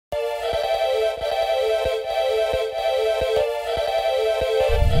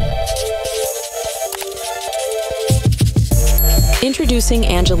Introducing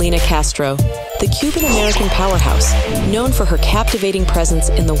Angelina Castro, the Cuban-American powerhouse, known for her captivating presence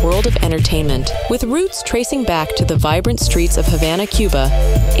in the world of entertainment. With roots tracing back to the vibrant streets of Havana, Cuba,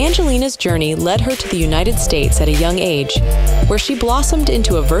 Angelina's journey led her to the United States at a young age, where she blossomed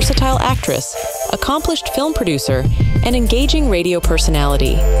into a versatile actress, accomplished film producer, and engaging radio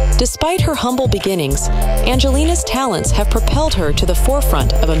personality. Despite her humble beginnings, Angelina's talents have propelled her to the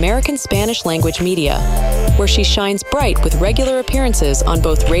forefront of American Spanish-language media, where she shines bright with regular appearances on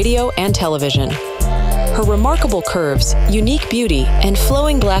both radio and television. Her remarkable curves, unique beauty, and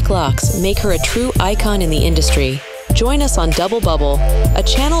flowing black locks make her a true icon in the industry. Join us on Double Bubble, a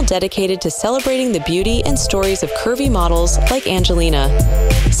channel dedicated to celebrating the beauty and stories of curvy models like Angelina.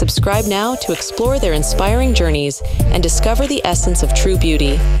 Subscribe now to explore their inspiring journeys and discover the essence of true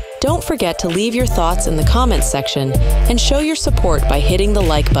beauty. Don't forget to leave your thoughts in the comments section and show your support by hitting the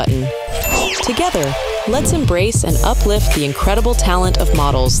like button. Together, let's embrace and uplift the incredible talent of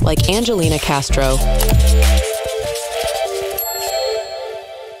models like Angelina Castro.